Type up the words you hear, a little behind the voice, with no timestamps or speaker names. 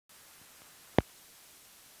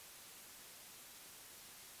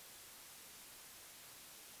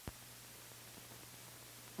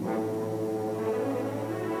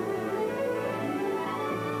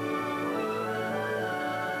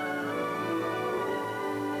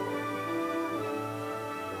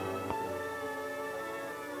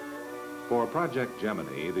For Project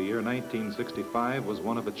Gemini, the year 1965 was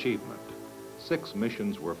one of achievement. 6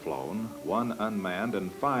 missions were flown, 1 unmanned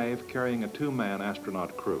and 5 carrying a 2-man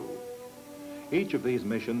astronaut crew. Each of these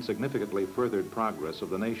missions significantly furthered progress of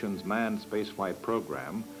the nation's manned spaceflight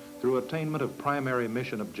program through attainment of primary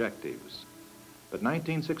mission objectives. But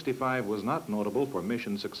 1965 was not notable for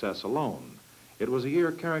mission success alone. It was a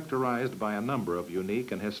year characterized by a number of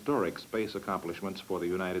unique and historic space accomplishments for the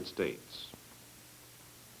United States.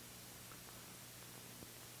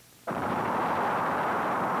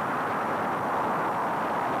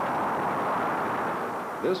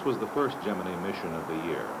 This was the first Gemini mission of the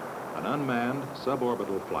year, an unmanned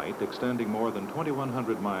suborbital flight extending more than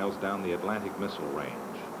 2,100 miles down the Atlantic missile range.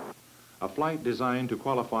 A flight designed to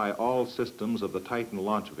qualify all systems of the Titan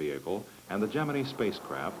launch vehicle and the Gemini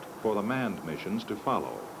spacecraft for the manned missions to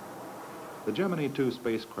follow. The Gemini II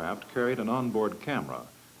spacecraft carried an onboard camera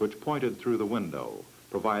which pointed through the window,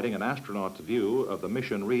 providing an astronaut's view of the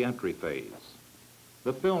mission re-entry phase.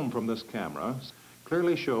 The film from this camera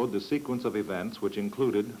clearly showed the sequence of events which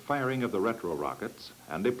included firing of the retro rockets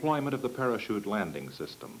and deployment of the parachute landing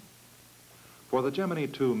system. For the Gemini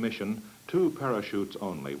II mission, 2 parachutes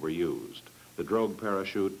only were used, the drogue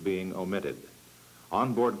parachute being omitted.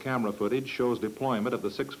 Onboard camera footage shows deployment of the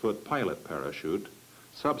 6-foot pilot parachute,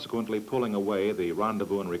 subsequently pulling away the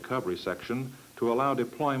rendezvous and recovery section to allow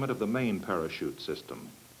deployment of the main parachute system.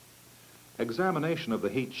 Examination of the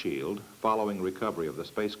heat shield following recovery of the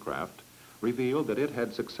spacecraft revealed that it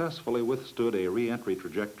had successfully withstood a re-entry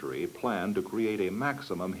trajectory planned to create a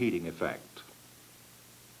maximum heating effect.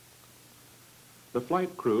 The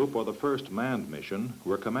flight crew for the first manned mission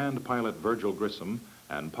were Command Pilot Virgil Grissom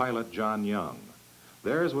and Pilot John Young.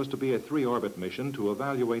 Theirs was to be a 3-orbit mission to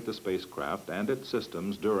evaluate the spacecraft and its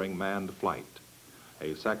systems during manned flight.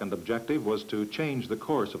 A second objective was to change the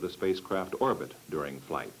course of the spacecraft orbit during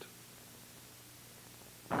flight.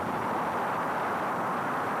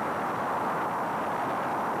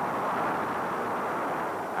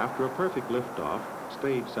 After a perfect liftoff,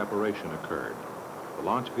 stage separation occurred. The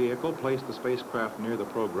launch vehicle placed the spacecraft near the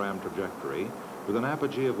program trajectory with an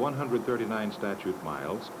apogee of 139 statute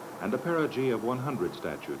miles and a perigee of 100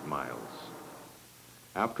 statute miles.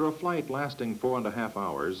 After a flight lasting 4.5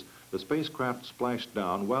 hours, the spacecraft splashed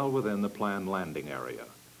down well within the planned landing area.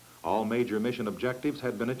 All major mission objectives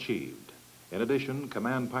had been achieved. In addition,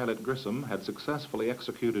 Command Pilot Grissom had successfully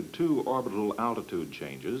executed 2 orbital altitude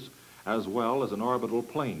changes as well as an orbital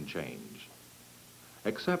plane change.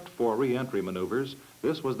 Except for re-entry maneuvers,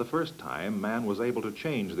 this was the first time man was able to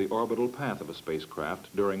change the orbital path of a spacecraft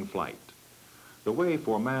during flight. The way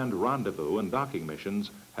for manned rendezvous and docking missions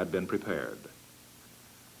had been prepared.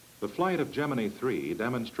 The flight of Gemini III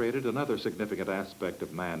demonstrated another significant aspect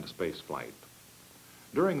of manned spaceflight.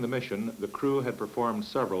 During the mission, the crew had performed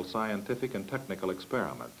several scientific and technical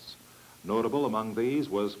experiments. Notable among these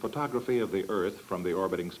was photography of the Earth from the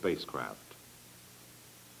orbiting spacecraft.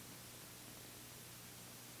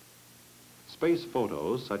 Space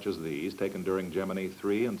photos, such as these, taken during Gemini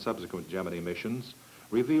III and subsequent Gemini missions,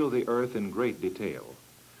 reveal the Earth in great detail.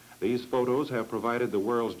 These photos have provided the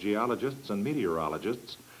world's geologists and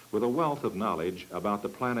meteorologists with a wealth of knowledge about the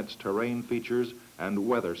planet's terrain features and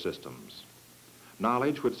weather systems.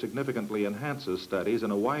 Knowledge which significantly enhances studies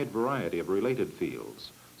in a wide variety of related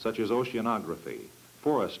fields, such as oceanography,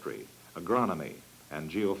 forestry, agronomy, and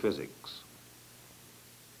geophysics.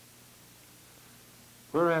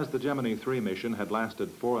 Whereas the Gemini III mission had lasted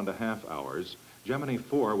 4.5 hours, Gemini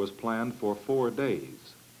IV was planned for 4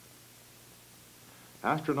 days.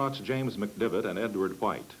 Astronauts James McDivitt and Edward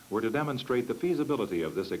White were to demonstrate the feasibility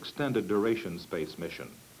of this extended duration space mission,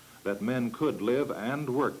 that men could live and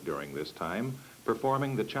work during this time,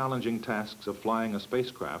 performing the challenging tasks of flying a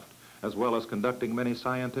spacecraft, as well as conducting many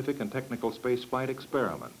scientific and technical spaceflight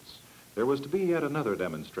experiments. There was to be yet another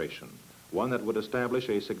demonstration, one that would establish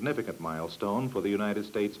a significant milestone for the United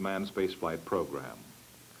States manned spaceflight program.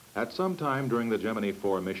 At some time during the Gemini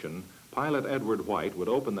IV mission, pilot Edward White would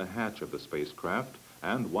open the hatch of the spacecraft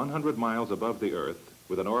and 100 miles above the Earth,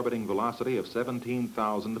 with an orbiting velocity of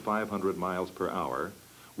 17,500 miles per hour,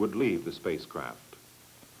 would leave the spacecraft.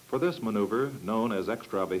 For this maneuver, known as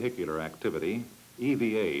extravehicular activity,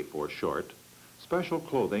 EVA for short, special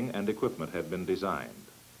clothing and equipment had been designed.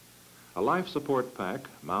 A life support pack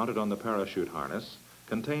mounted on the parachute harness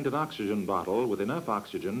contained an oxygen bottle with enough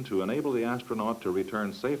oxygen to enable the astronaut to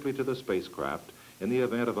return safely to the spacecraft in the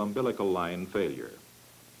event of umbilical line failure.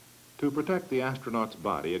 To protect the astronaut's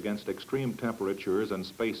body against extreme temperatures and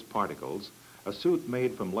space particles, a suit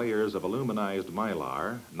made from layers of aluminized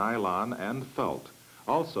mylar, nylon, and felt,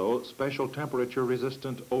 also special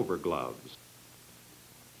temperature-resistant overgloves.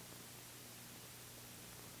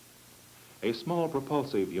 A small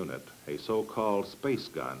propulsive unit, a so-called space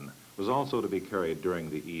gun, was also to be carried during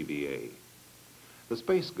the EVA. The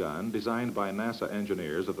space gun, designed by NASA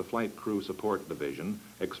engineers of the Flight Crew Support Division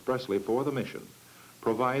expressly for the mission,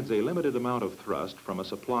 provides a limited amount of thrust from a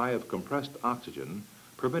supply of compressed oxygen,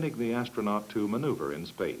 permitting the astronaut to maneuver in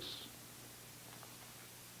space.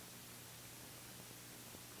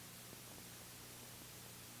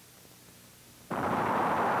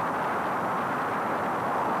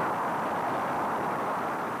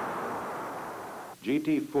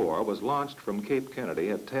 GT-4 was launched from Cape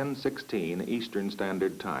Kennedy at 10:16 Eastern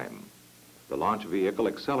Standard Time. The launch vehicle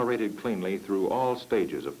accelerated cleanly through all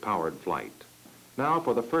stages of powered flight. Now,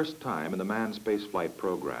 for the first time in the manned spaceflight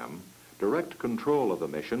program, direct control of the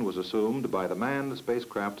mission was assumed by the Manned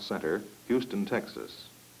Spacecraft Center, Houston, Texas.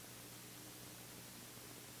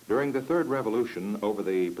 During the third revolution over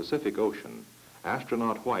the Pacific Ocean,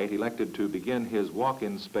 astronaut White elected to begin his walk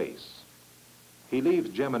in space. He leaves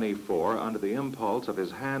Gemini IV under the impulse of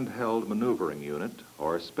his handheld maneuvering unit,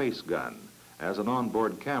 or space gun, as an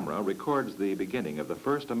onboard camera records the beginning of the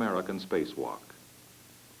first American spacewalk.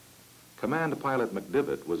 Command pilot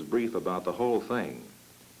McDivitt was brief about the whole thing.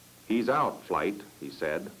 "He's out, flight," he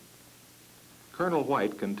said. Colonel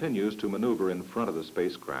White continues to maneuver in front of the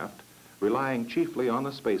spacecraft, relying chiefly on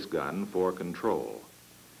the space gun for control.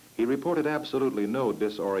 He reported absolutely no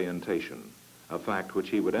disorientation, a fact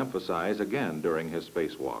which he would emphasize again during his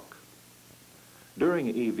spacewalk. During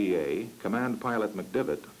EVA, Command Pilot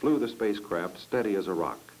McDivitt flew the spacecraft steady as a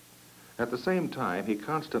rock. At the same time, he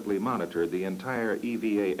constantly monitored the entire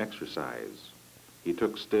EVA exercise. He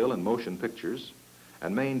took still and motion pictures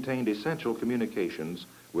and maintained essential communications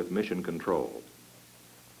with mission control.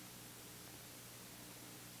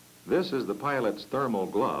 This is the pilot's thermal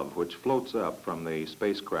glove, which floats up from the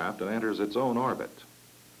spacecraft and enters its own orbit.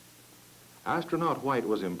 Astronaut White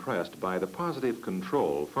was impressed by the positive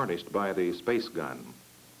control furnished by the space gun.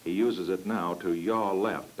 He uses it now to yaw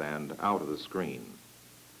left and out of the screen.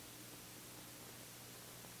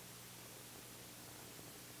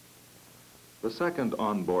 The second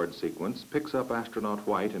onboard sequence picks up astronaut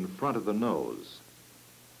White in front of the nose.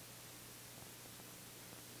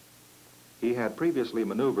 He had previously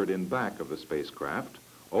maneuvered in back of the spacecraft,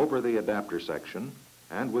 over the adapter section,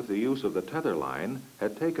 and with the use of the tether line,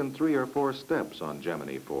 had taken 3 or 4 steps on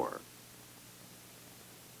Gemini IV.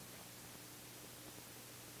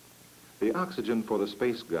 The oxygen for the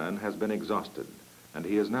space gun has been exhausted, and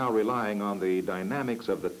he is now relying on the dynamics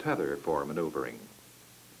of the tether for maneuvering.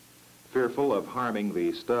 Fearful of harming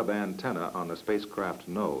the stub antenna on the spacecraft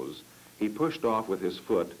nose, he pushed off with his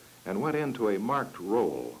foot and went into a marked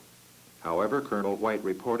roll. However, Colonel White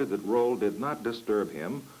reported that roll did not disturb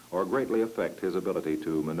him or greatly affect his ability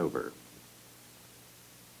to maneuver.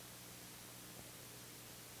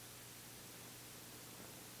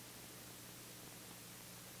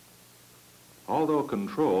 Although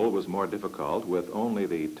control was more difficult with only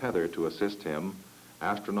the tether to assist him,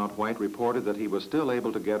 astronaut White reported that he was still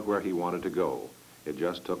able to get where he wanted to go. It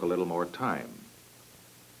just took a little more time.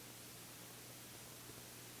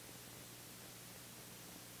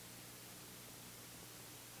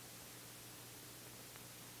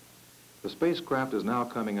 The spacecraft is now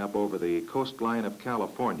coming up over the coastline of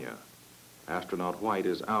California. Astronaut White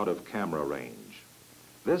is out of camera range.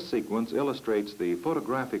 This sequence illustrates the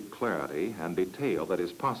photographic clarity and detail that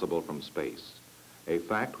is possible from space, a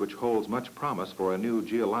fact which holds much promise for a new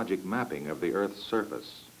geologic mapping of the Earth's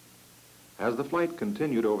surface. As the flight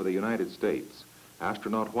continued over the United States,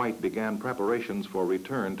 astronaut White began preparations for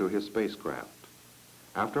return to his spacecraft.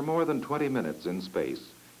 After more than 20 minutes in space,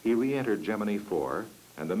 he re-entered Gemini IV,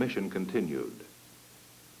 and the mission continued.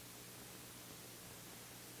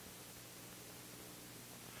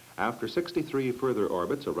 After 63 further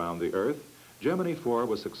orbits around the Earth, Gemini IV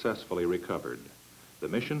was successfully recovered. The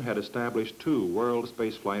mission had established 2 world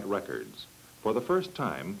spaceflight records. For the first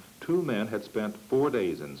time, 2 men had spent 4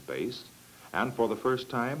 days in space, and for the first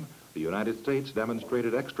time, the United States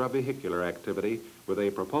demonstrated extravehicular activity with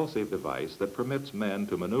a propulsive device that permits men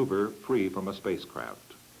to maneuver free from a spacecraft.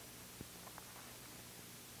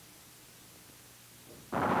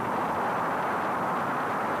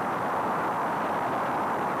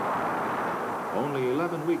 Only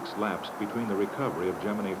 11 weeks lapsed between the recovery of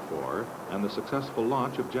Gemini IV and the successful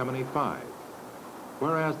launch of Gemini V.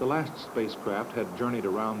 Whereas the last spacecraft had journeyed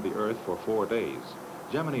around the Earth for 4 days,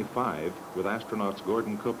 Gemini V, with astronauts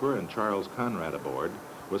Gordon Cooper and Charles Conrad aboard,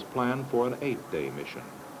 was planned for an 8-day mission,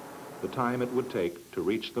 the time it would take to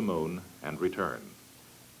reach the moon and return.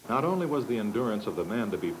 Not only was the endurance of the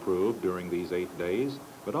men to be proved during these 8 days,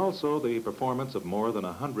 but also the performance of more than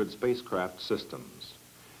 100 spacecraft systems.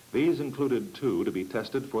 These included two to be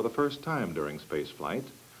tested for the first time during spaceflight,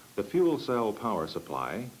 the fuel cell power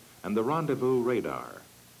supply, and the rendezvous radar.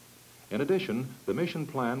 In addition, the mission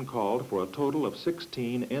plan called for a total of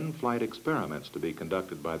 16 in-flight experiments to be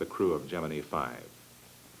conducted by the crew of Gemini V.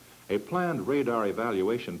 A planned radar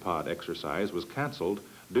evaluation pod exercise was canceled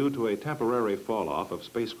due to a temporary fall-off of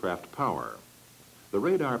spacecraft power. The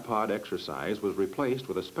radar pod exercise was replaced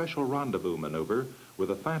with a special rendezvous maneuver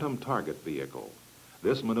with a Phantom target vehicle.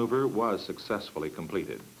 This maneuver was successfully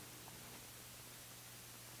completed.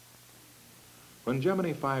 When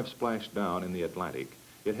Gemini V splashed down in the Atlantic,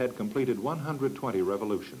 it had completed 120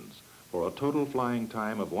 revolutions for a total flying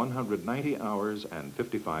time of 190 hours and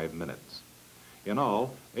 55 minutes. In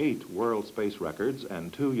all, 8 world space records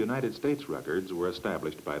and 2 United States records were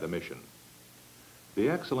established by the mission. The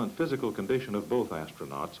excellent physical condition of both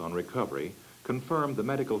astronauts on recovery confirmed the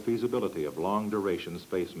medical feasibility of long-duration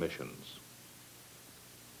space missions.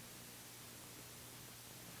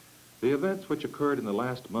 The events which occurred in the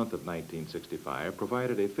last month of 1965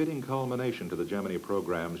 provided a fitting culmination to the Gemini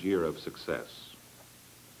program's year of success.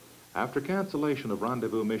 After cancellation of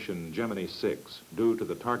rendezvous mission Gemini VI due to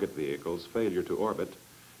the target vehicle's failure to orbit,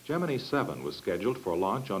 Gemini VII was scheduled for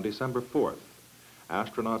launch on December 4th.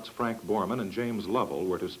 Astronauts Frank Borman and James Lovell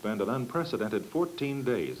were to spend an unprecedented 14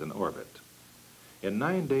 days in orbit. In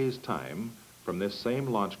 9 days' time, from this same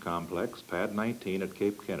launch complex, Pad 19 at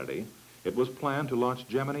Cape Kennedy, it was planned to launch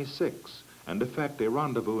Gemini VI and effect a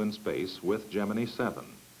rendezvous in space with Gemini VII.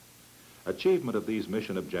 Achievement of these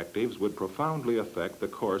mission objectives would profoundly affect the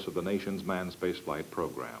course of the nation's manned spaceflight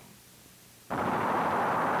program.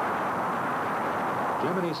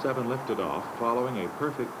 Gemini VII lifted off following a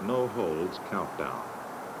perfect no-holds countdown.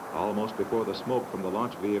 Almost before the smoke from the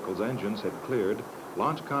launch vehicle's engines had cleared,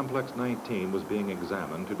 Launch Complex 19 was being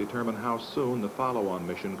examined to determine how soon the follow-on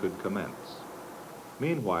mission could commence.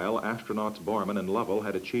 Meanwhile, astronauts Borman and Lovell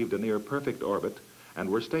had achieved a near-perfect orbit and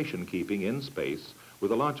were station-keeping in space with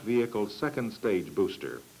the launch vehicle's second stage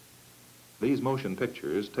booster. These motion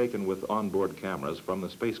pictures, taken with onboard cameras from the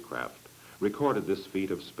spacecraft, recorded this feat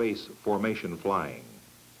of space formation flying.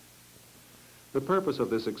 The purpose of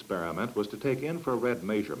this experiment was to take infrared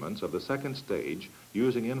measurements of the second stage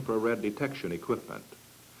using infrared detection equipment.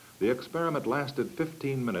 The experiment lasted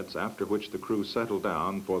 15 minutes, after which the crew settled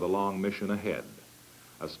down for the long mission ahead.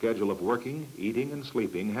 A schedule of working, eating, and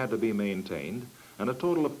sleeping had to be maintained, and a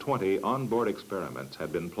total of 20 onboard experiments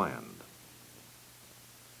had been planned.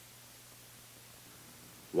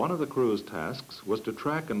 One of the crew's tasks was to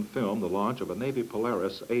track and film the launch of a Navy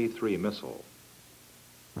Polaris A3 missile.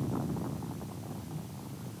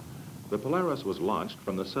 The Polaris was launched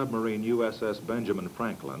from the submarine USS Benjamin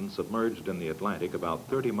Franklin, submerged in the Atlantic about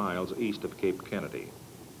 30 miles east of Cape Kennedy.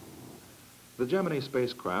 The Gemini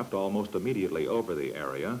spacecraft, almost immediately over the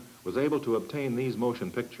area, was able to obtain these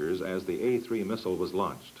motion pictures as the A3 missile was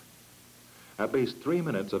launched. At least 3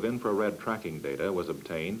 minutes of infrared tracking data was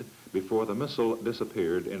obtained before the missile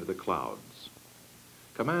disappeared into the clouds.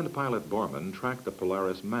 Command pilot Borman tracked the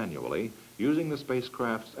Polaris manually using the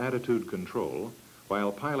spacecraft's attitude control,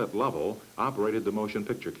 while pilot Lovell operated the motion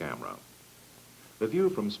picture camera. The view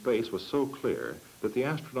from space was so clear that the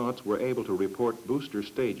astronauts were able to report booster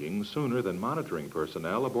staging sooner than monitoring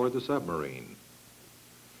personnel aboard the submarine.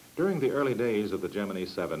 During the early days of the Gemini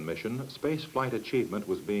VII mission, space flight achievement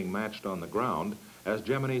was being matched on the ground as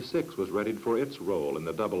Gemini VI was readied for its role in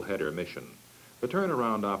the double-header mission. The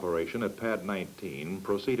turnaround operation at Pad 19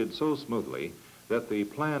 proceeded so smoothly that the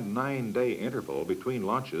planned 9-day interval between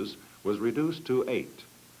launches was reduced to 8.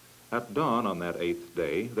 At dawn on that 8th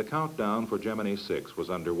day, the countdown for Gemini VI was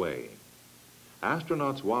underway.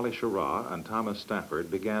 Astronauts Walley Schirra and Thomas Stafford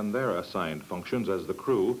began their assigned functions as the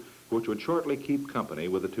crew, which would shortly keep company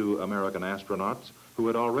with the 2 American astronauts who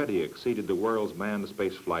had already exceeded the world's manned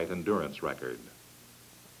spaceflight endurance record.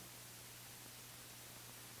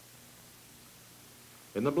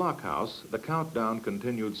 In the blockhouse, the countdown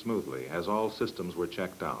continued smoothly as all systems were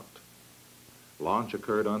checked out. Launch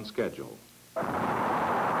occurred on schedule.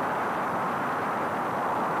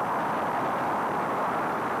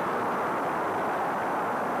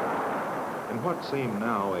 In what seemed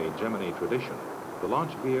now a Gemini tradition, the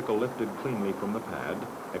launch vehicle lifted cleanly from the pad,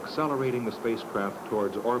 accelerating the spacecraft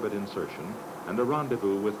towards orbit insertion and a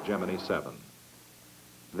rendezvous with Gemini VII.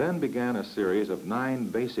 Then began a series of 9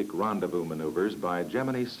 basic rendezvous maneuvers by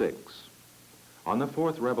Gemini VI. On the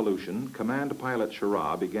 4th revolution, command pilot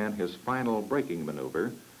Schirra began his final braking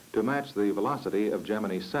maneuver to match the velocity of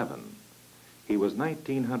Gemini VII. He was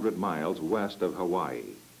 1,900 miles west of Hawaii.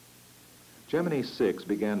 Gemini VI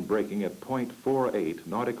began braking at 0.48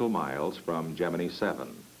 nautical miles from Gemini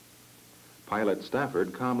VII. Pilot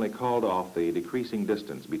Stafford calmly called off the decreasing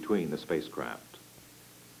distance between the spacecraft.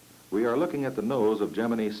 We are looking at the nose of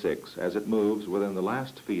Gemini VI as it moves within the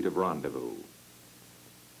last feet of rendezvous.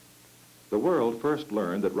 The world first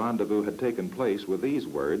learned that rendezvous had taken place with these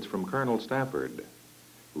words from Colonel Stafford: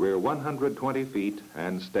 "We're 120 feet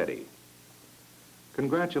and steady."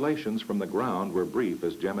 Congratulations from the ground were brief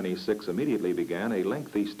as Gemini VI immediately began a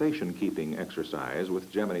lengthy station-keeping exercise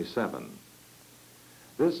with Gemini VII.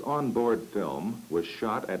 This onboard film was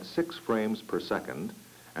shot at 6 frames per second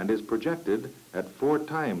and is projected at 4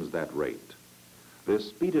 times that rate. This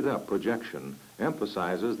speeded-up projection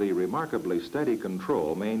emphasizes the remarkably steady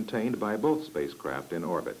control maintained by both spacecraft in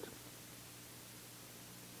orbit.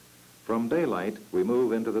 From daylight, we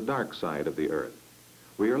move into the dark side of the Earth.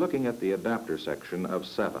 We are looking at the adapter section of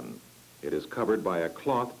 7. It is covered by a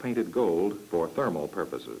cloth painted gold for thermal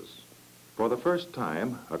purposes. For the first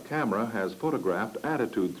time, a camera has photographed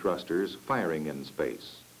attitude thrusters firing in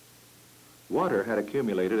space. Water had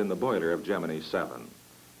accumulated in the boiler of Gemini VII.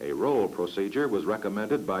 A roll procedure was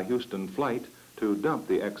recommended by Houston Flight to dump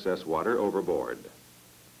the excess water overboard.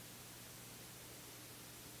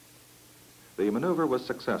 The maneuver was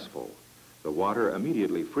successful. The water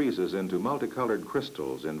immediately freezes into multicolored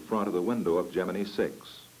crystals in front of the window of Gemini VI.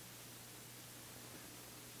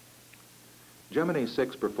 Gemini VI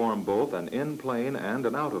performed both an in-plane and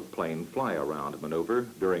an out-of-plane fly-around maneuver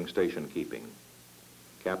during station keeping.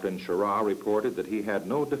 Captain Schirra reported that he had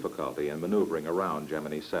no difficulty in maneuvering around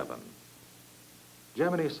Gemini VII.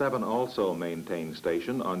 Gemini VII also maintained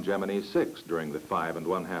station on Gemini VI during the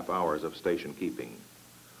 5½ hours of station keeping.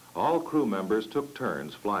 All crew members took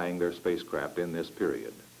turns flying their spacecraft in this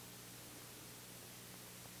period.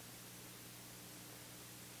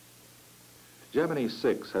 Gemini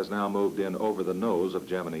VI has now moved in over the nose of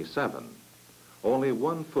Gemini VII. Only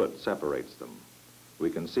 1 foot separates them. We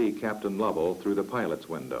can see Captain Lovell through the pilot's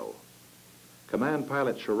window. Command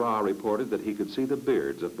pilot Schirra reported that he could see the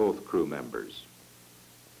beards of both crew members.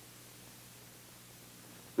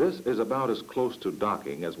 This is about as close to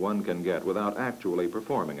docking as one can get without actually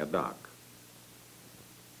performing a dock.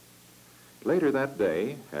 Later that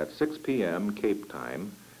day, at 6 p.m. Cape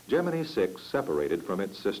time, Gemini VI separated from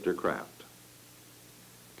its sister craft.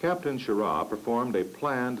 Captain Schirra performed a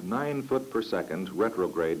planned 9 foot per second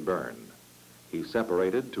retrograde burn. He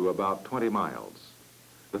separated to about 20 miles.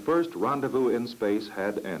 The first rendezvous in space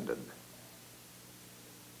had ended.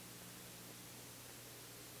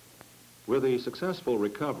 With the successful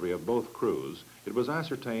recovery of both crews, it was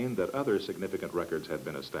ascertained that other significant records had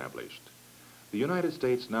been established. The United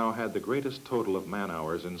States now had the greatest total of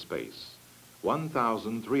man-hours in space,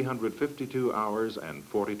 1,352 hours and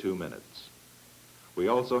 42 minutes. We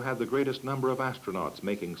also had the greatest number of astronauts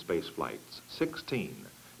making space flights, 16,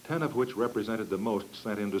 10 of which represented the most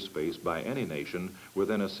sent into space by any nation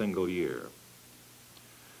within a single year.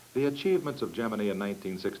 The achievements of Gemini in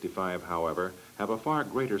 1965, however, have a far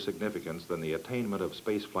greater significance than the attainment of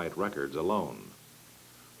spaceflight records alone.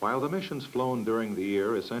 While the missions flown during the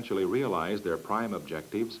year essentially realized their prime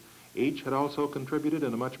objectives, each had also contributed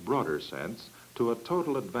in a much broader sense to a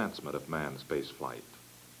total advancement of manned spaceflight.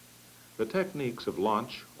 The techniques of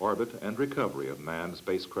launch, orbit, and recovery of manned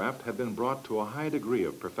spacecraft have been brought to a high degree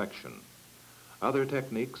of perfection. Other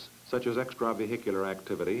techniques, such as extravehicular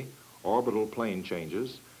activity, orbital plane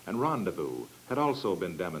changes, and rendezvous, had also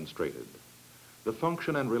been demonstrated. The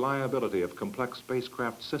function and reliability of complex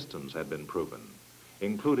spacecraft systems had been proven,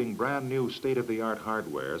 including brand new state-of-the-art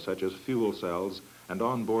hardware such as fuel cells and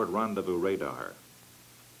onboard rendezvous radar.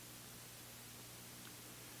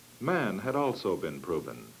 Man had also been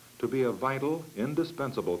proven to be a vital,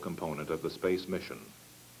 indispensable component of the space mission.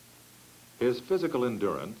 His physical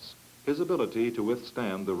endurance, his ability to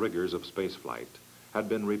withstand the rigors of spaceflight, had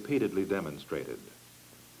been repeatedly demonstrated.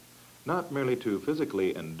 Not merely to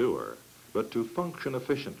physically endure, but to function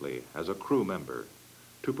efficiently as a crew member,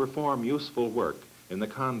 to perform useful work in the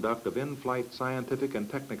conduct of in-flight scientific and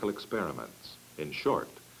technical experiments. In short,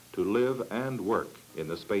 to live and work in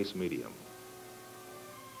the space medium.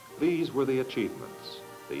 These were the achievements.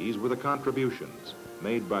 These were the contributions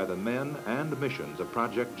made by the men and missions of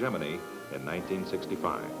Project Gemini in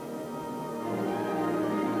 1965.